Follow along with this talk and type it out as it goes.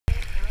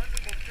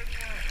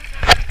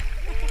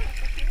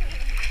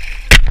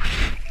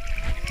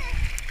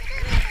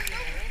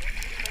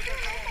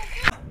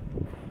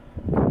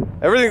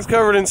everything's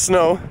covered in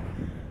snow,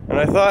 and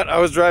I thought I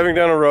was driving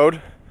down a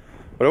road,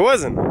 but it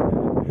wasn't.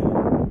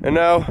 And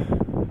now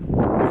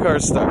the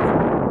car's stuck.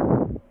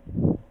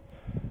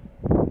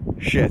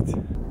 Shit.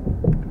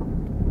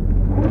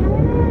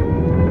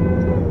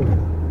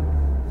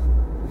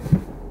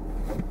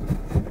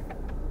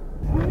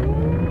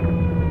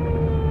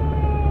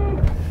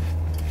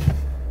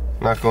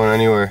 Not going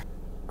anywhere.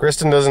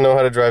 Kristen doesn't know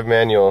how to drive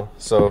manual,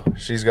 so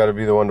she's got to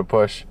be the one to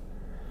push.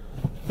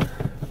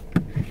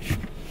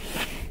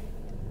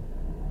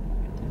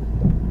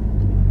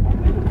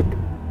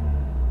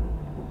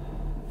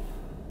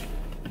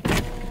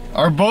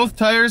 Are both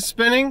tires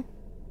spinning?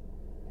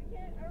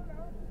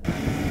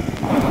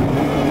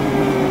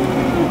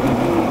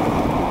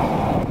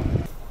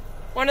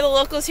 One of the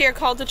locals here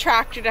called the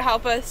tractor to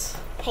help us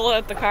pull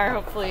out the car.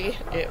 Hopefully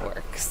it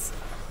works.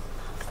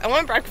 I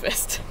want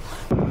breakfast.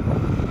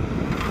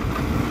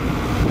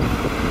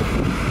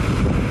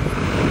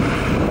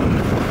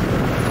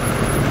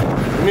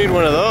 We need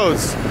one of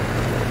those.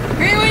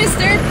 Great way to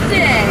start the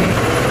day.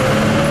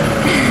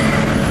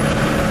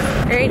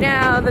 Right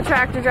now, the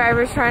tractor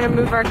driver's trying to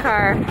move our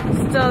car.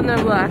 Still no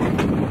luck.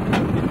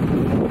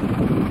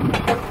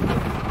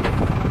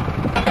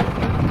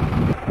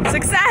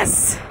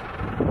 Success!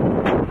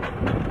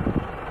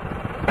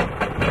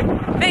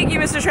 Thank you,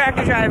 Mr.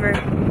 Tractor Driver.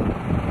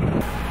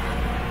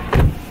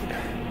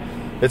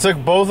 It took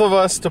both of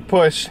us to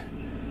push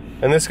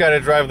and this guy to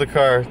drive the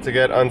car to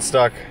get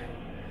unstuck.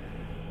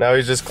 Now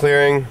he's just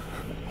clearing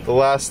the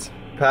last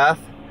path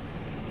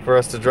for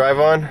us to drive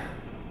on,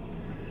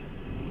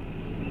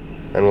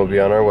 and we'll be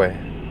on our way.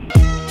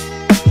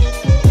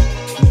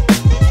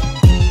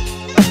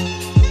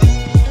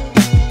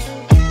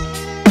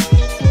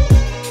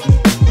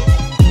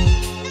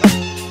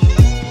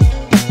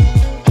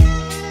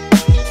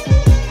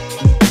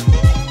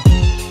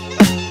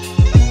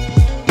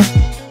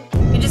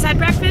 We just had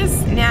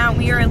breakfast. Now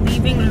we are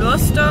leaving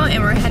Losto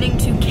and we're heading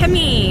to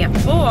Kemi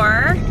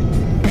for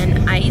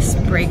an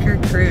icebreaker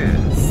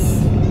cruise.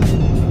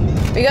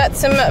 We got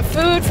some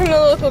food from the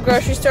local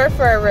grocery store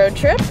for our road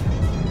trip.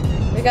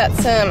 We got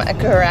some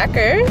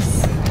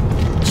crackers,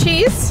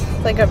 cheese,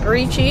 like a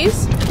brie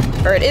cheese,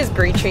 or it is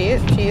brie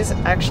cheese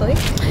actually.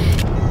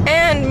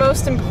 And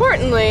most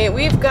importantly,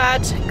 we've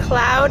got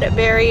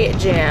cloudberry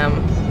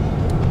jam.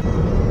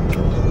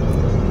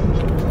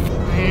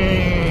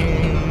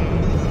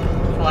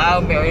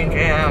 Cloudberry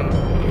jam.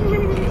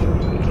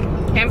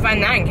 Can't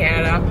find that in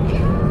Canada.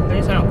 At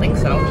least I don't think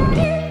so.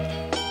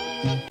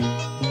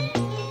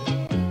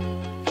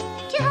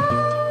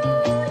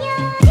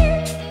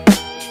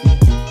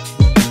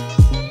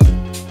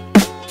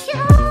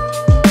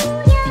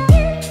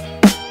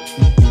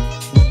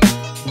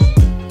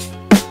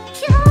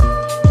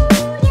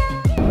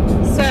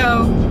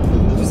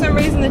 For some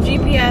reason the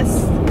GPS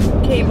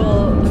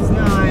cable does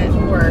not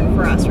work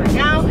for us right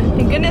now.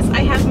 Thank goodness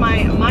I have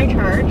my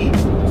charge.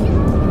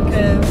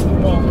 Because,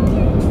 well,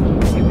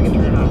 let's see if we can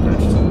turn it off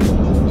first.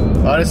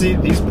 Honestly,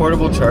 these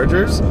portable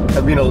chargers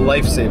have been a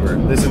lifesaver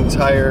this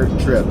entire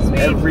trip. Sweet.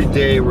 Every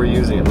day we're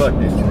using it. Look,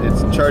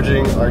 it's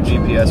charging our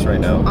GPS right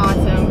now.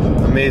 Awesome.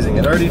 Amazing.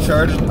 It already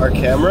charged our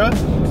camera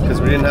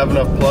because we didn't have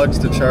enough plugs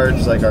to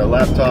charge like our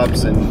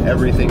laptops and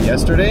everything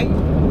yesterday.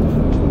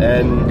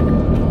 And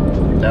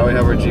now we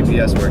have our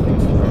GPS working.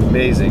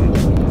 Amazing.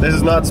 This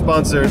is not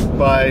sponsored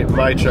by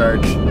My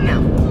Charge.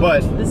 No.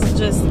 But this is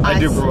just I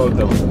do promote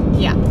them.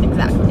 Yeah,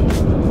 exactly.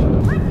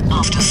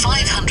 After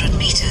 500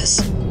 meters,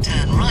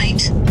 turn right,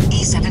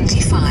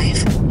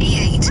 E75,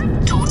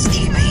 E8, towards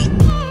Kemi.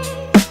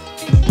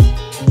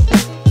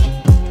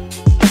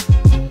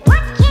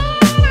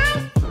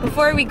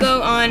 Before we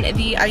go on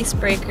the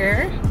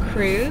icebreaker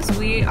cruise,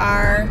 we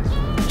are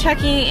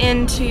checking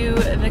into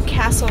the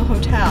Castle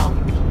Hotel.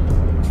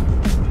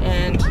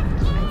 And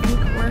I think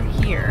we're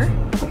here,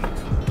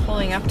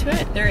 pulling up to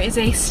it. There is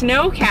a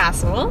snow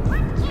castle,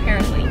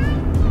 apparently.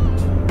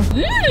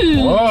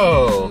 Ooh,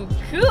 Whoa!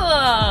 Cool!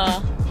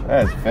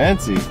 That's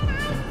fancy.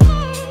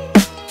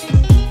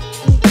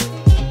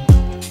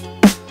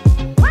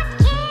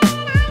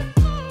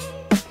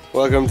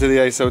 Welcome to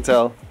the Ice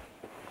Hotel.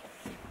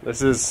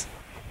 This is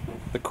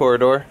the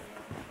corridor.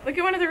 Look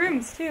at one of the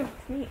rooms too.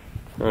 It's neat.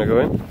 You wanna go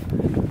in?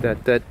 Da,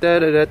 da, da,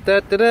 da, da,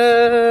 da,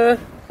 da.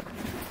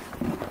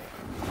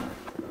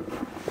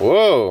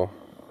 Whoa!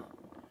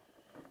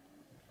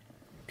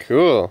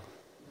 Cool.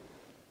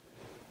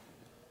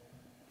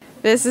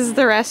 This is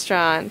the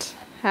restaurant.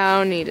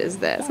 How neat is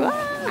this?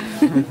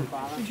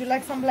 Would you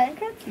like some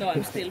blankets? No,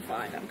 I'm still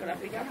fine. I'm gonna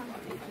pick up.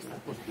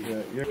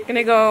 We're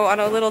gonna go on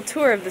a little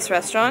tour of this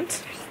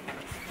restaurant.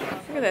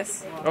 Look at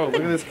this. Oh,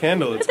 look at this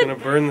candle. It's gonna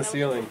burn the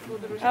ceiling.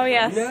 Oh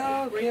yes.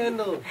 No,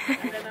 candle.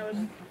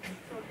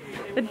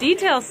 The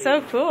detail's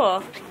so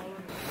cool.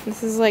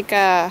 This is like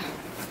a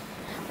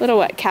little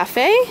what,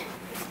 cafe?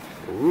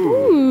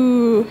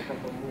 Ooh.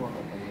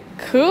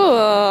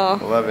 Cool.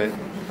 Love it.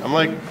 I'm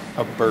like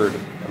a bird.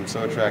 I'm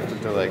so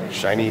attracted to like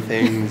shiny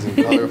things and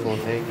colorful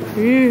things.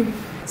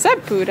 Is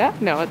that Buddha?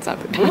 No, it's not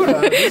Buddha.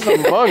 Buddha? This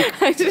is a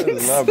monk. I didn't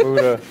This is not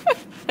Buddha.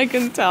 I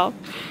couldn't tell.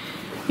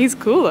 He's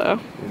cool though.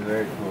 He's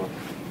very cool.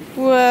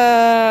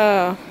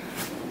 Whoa.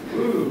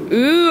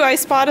 Ooh, I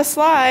spot a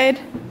slide.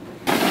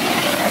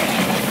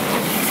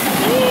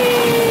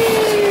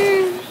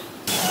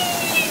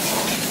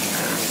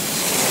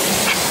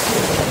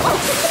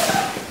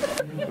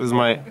 This is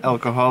my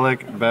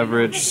alcoholic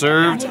beverage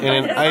served in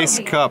an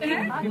ice cup.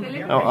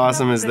 How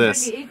awesome is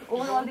this?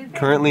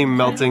 Currently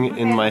melting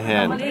in my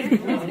hand. I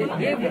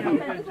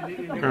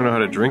don't know how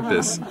to drink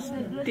this.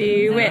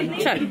 Do it.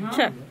 Chug,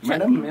 chug,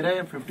 chug.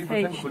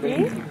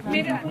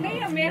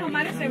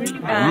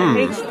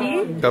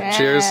 Cup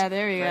cheers. Yeah,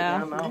 there we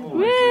go.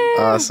 Woo.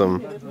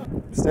 Awesome.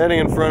 Standing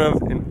in front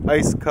of an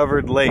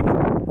ice-covered lake.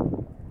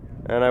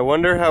 And I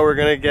wonder how we're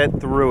gonna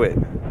get through it.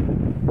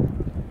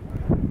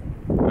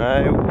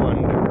 I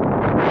wonder.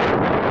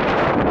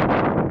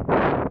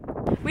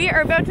 We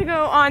are about to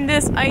go on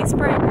this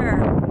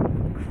icebreaker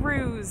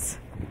cruise.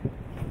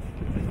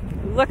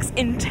 Looks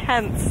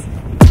intense.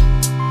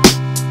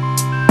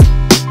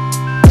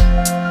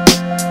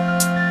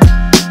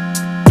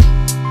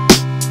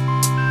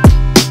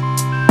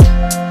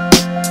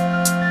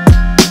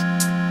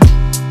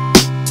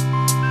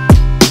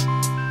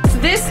 So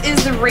this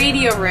is the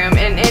radio room,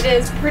 and it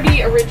is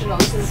pretty original.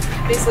 This is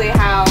basically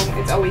how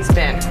it's always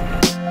been.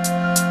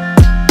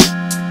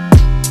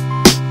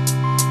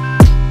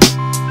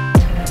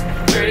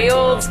 Pretty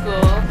old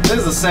school. This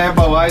is a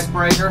Sampo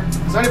icebreaker.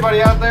 Is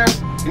anybody out there?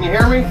 Can you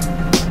hear me?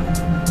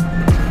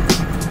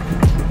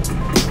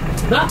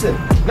 Nothing.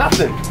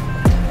 Nothing.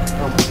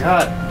 Oh my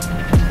god.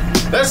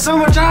 There's so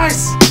much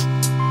ice!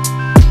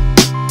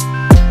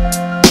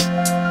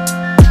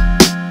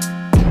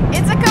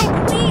 It's a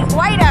complete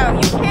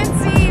whiteout. You can't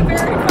see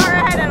very far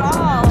ahead at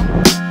all.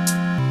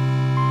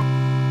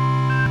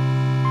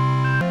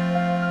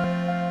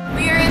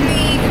 We are in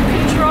the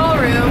control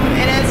room,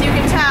 and as you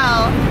can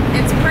tell,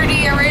 it's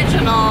pretty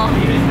original.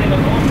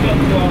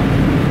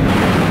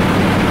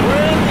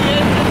 We're in the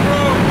engine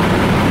room,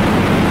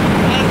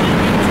 as you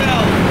can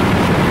tell.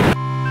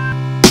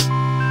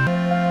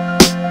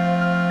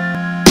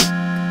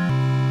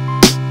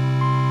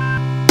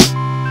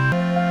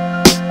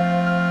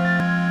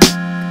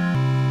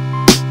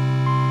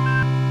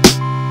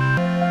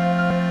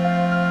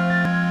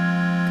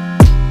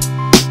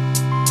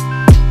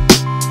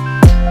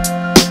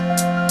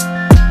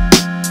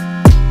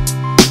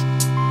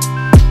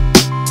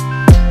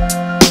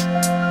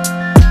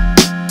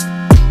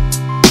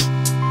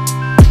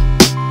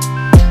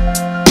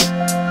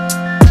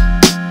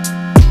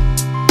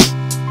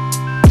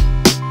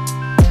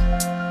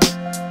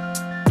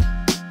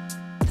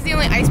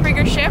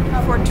 Icebreaker ship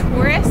for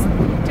tourists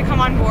to come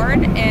on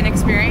board and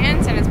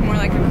experience, and it's more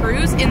like a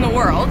cruise in the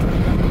world.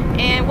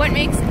 And what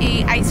makes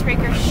a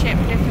icebreaker ship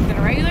different than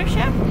a regular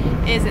ship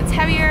is it's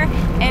heavier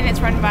and it's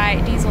run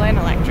by diesel and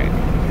electric.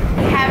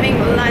 Having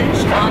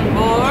lunch on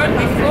board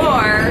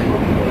before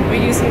we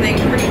do something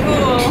pretty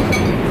cool.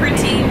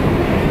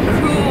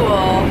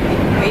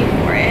 Wait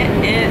for it.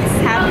 It's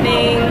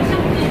happening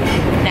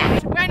now.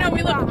 I know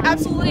we look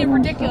absolutely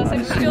ridiculous. I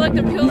just feel like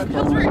the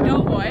Pillsbury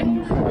Doughboy.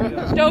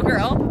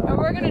 Girl, and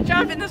we're gonna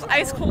jump in this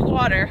ice cold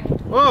water.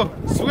 Whoa,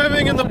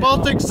 swimming in the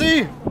Baltic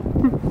Sea!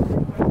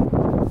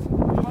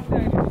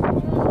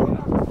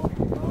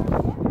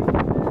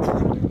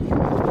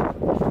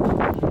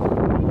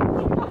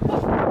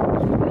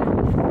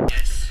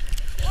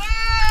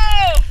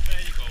 Whoa!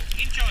 There you go.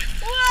 Enjoy.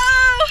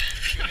 Whoa!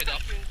 Your head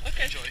up.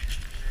 Okay. Enjoy.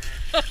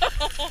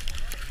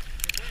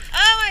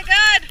 Oh my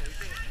god!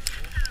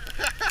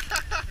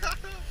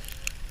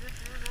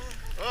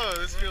 Oh,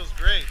 this feels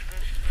great.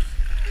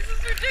 This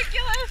is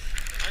ridiculous!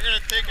 I'm gonna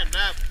take a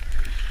nap.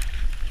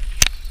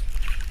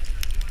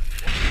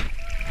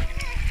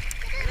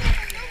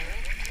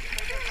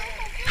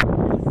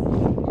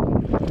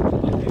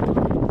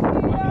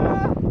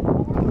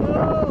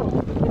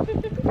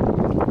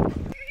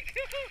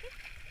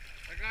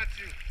 I got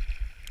you.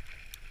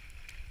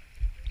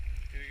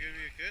 Can you give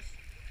me a kiss?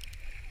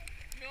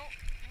 No.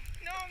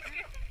 No,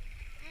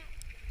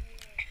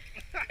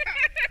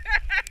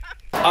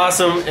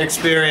 Awesome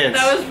experience.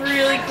 that was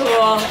really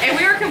cool. And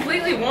we were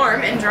completely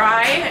warm and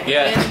dry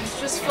Yeah. and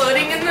just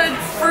floating in the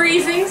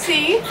freezing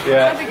sea.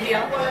 Yeah. No big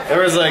deal.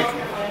 There was like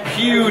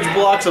huge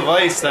blocks of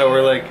ice that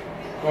were like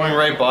going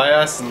right by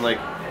us and like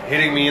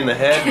hitting me in the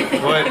head.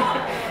 But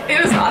It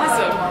was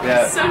awesome.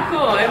 Yeah. So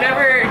cool. I've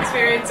never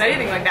experienced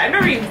anything like that. I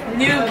never even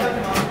knew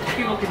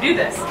people could do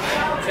this.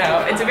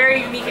 So it's a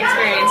very unique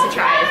experience to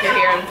try if you're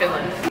here in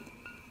Finland.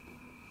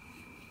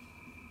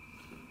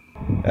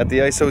 at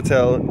the Ice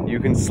Hotel, you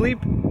can sleep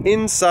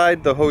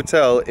inside the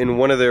hotel in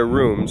one of their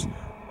rooms,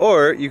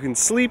 or you can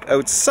sleep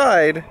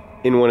outside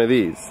in one of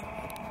these.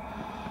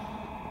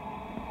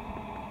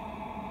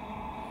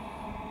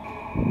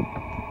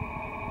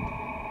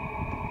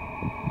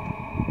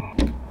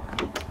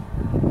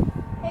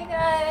 Hey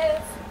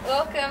guys,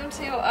 welcome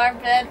to our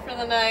bed for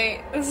the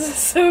night. This is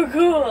so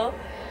cool.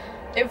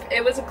 If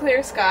it was a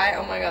clear sky,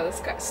 oh my god,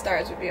 the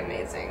stars would be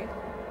amazing.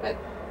 But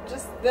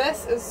just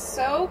this is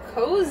so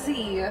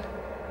cozy.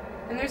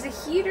 And there's a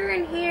heater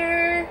in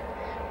here.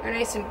 We're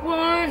nice and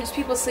warm. There's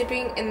people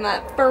sleeping in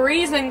that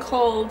freezing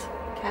cold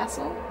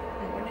castle.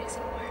 And we're nice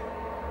and warm.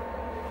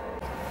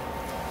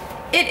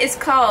 It is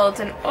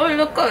called an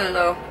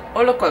Olokolo.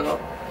 Olokolo.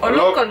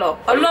 Olokolo.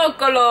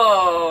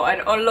 Olokolo. An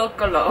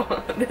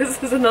Olokolo.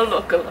 This is an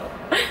Olokolo.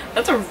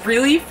 That's a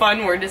really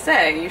fun word to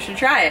say. You should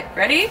try it.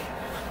 Ready?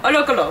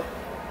 Olokolo.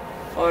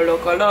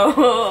 Olokolo.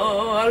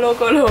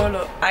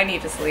 Olokolo. I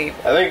need to sleep.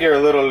 I think you're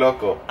a little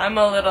loco. I'm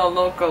a little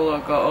loco.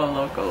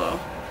 Olokolo.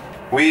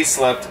 We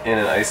slept in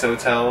an ice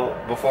hotel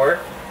before.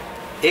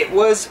 It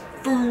was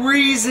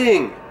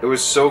freezing. It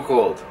was so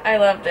cold. I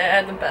loved it. I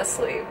had the best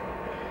sleep.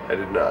 I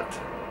did not.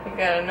 You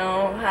gotta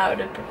know how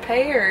to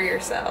prepare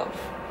yourself.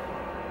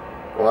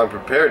 Well, I'm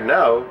prepared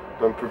now.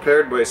 I'm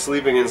prepared by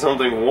sleeping in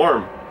something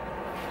warm.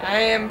 I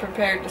am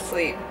prepared to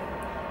sleep.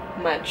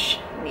 Much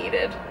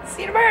needed.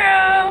 See you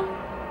tomorrow!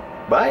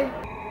 Bye.